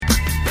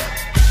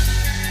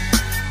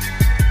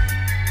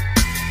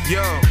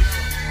Yo,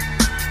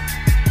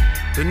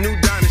 the new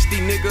dynasty,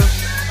 nigga.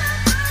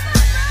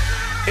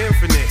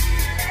 Infinite,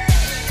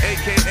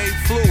 aka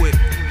Fluid,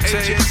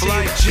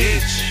 F.L.u.I.D,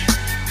 bitch.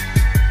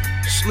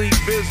 Sleep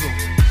Bizzle,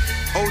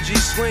 OG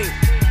Slink,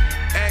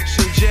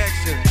 Action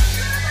Jackson,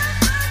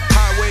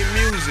 Highway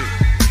Music,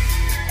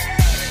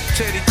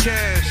 Teddy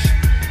Cash.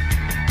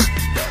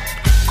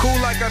 Cool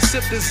like I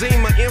sipped the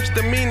Zima, imps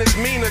demeanors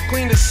meaner.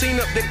 Clean the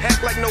scene up, then act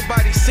like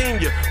nobody seen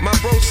ya. My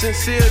bro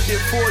sincere did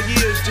 4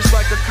 years, just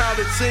like a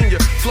college senior.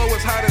 Flow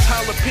as hot as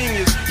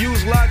jalapenos,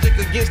 use logic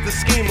against the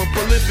schemer.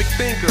 Prolific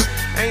thinker,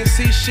 ain't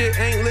see shit,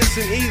 ain't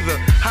listen either.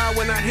 High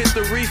when I hit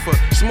the reefer,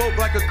 smoke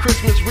like a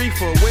Christmas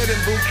reefer. Wedding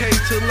bouquet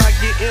till I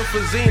get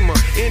emphysema.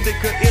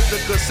 Indica,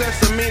 ithaca,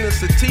 sesamina,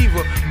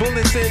 sativa.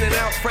 Bullets in and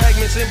out,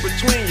 fragments in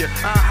between ya.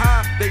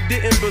 Aha, they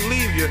didn't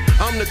believe ya.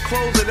 I'm the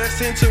closer that's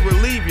in to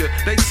relieve ya.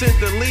 They sent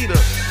the leader.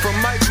 From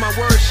mics, my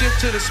words shift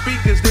to the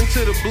speakers, then to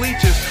the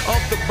bleachers.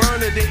 Off the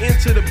burner, then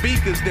into the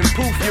beakers, then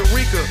poof,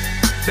 eureka.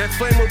 That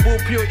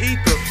flammable pure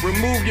ether,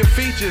 remove your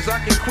features,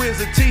 I can quiz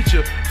a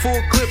teacher.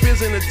 Full clip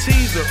isn't a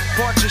teaser,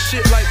 part your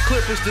shit like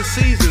clippers to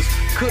Caesars.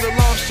 Could've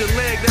lost your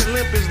leg, that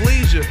limp is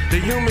leisure.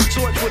 The human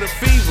torch with a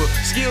fever,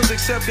 skills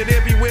accepted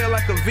everywhere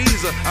like a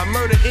visa. I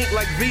murder ink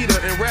like Vita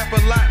and rap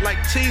a lot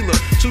like Tila.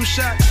 2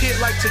 shots hit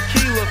like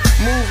tequila,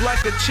 move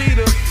like a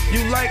cheetah.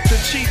 You like to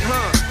cheat,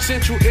 huh?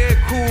 Central air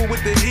cool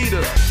with the heater.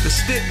 The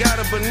stick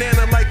got a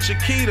banana like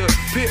Chiquita.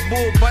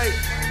 Pitbull bite,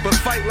 but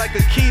fight like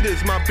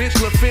Akitas. My bitch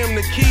La Femme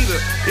Nikita.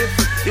 If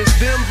it's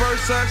them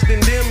versus us,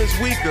 then them is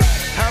weaker.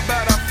 How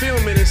about I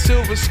film it and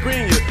silver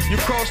screen ya? You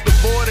cross the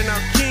board and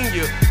I'll king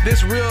ya.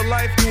 This real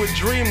life, you a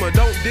dreamer.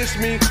 Don't diss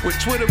me with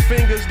Twitter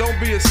fingers. Don't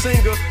be a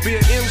singer, be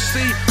an MC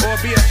or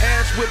be an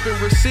ass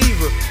whipping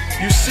receiver.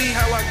 You see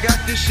how I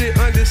got this shit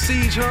under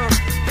siege, huh?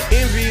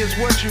 Envy is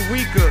what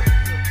Eureka.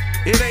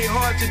 It ain't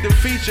hard to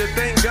defeat you,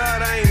 thank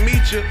God I ain't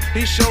meet you.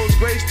 He shows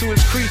grace to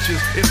his creatures.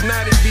 If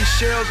not, it'd be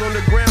shells on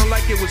the ground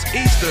like it was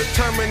Easter.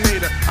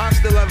 Terminator,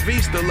 hasta la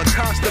vista,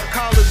 Lacoste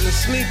collars and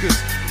sneakers.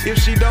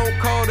 If she don't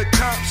call the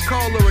cops,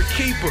 call her a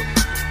keeper.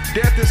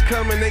 Death is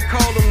coming, they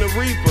call him the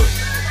Reaper.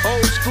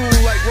 Old school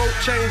like rope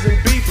chains and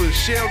beepers.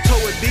 Shell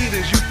toe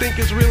Adidas, you think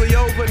it's really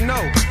over?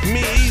 No,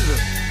 me either.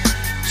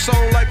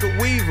 Song like a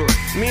weaver.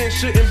 Men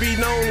shouldn't be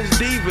known as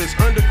divas.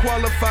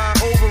 Underqualified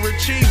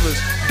overachievers.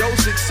 Don't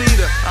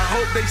succeeder, I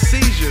hope they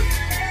seize you.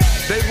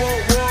 They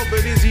want war,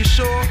 but is he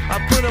sure? I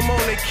put him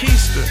on a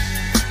keister.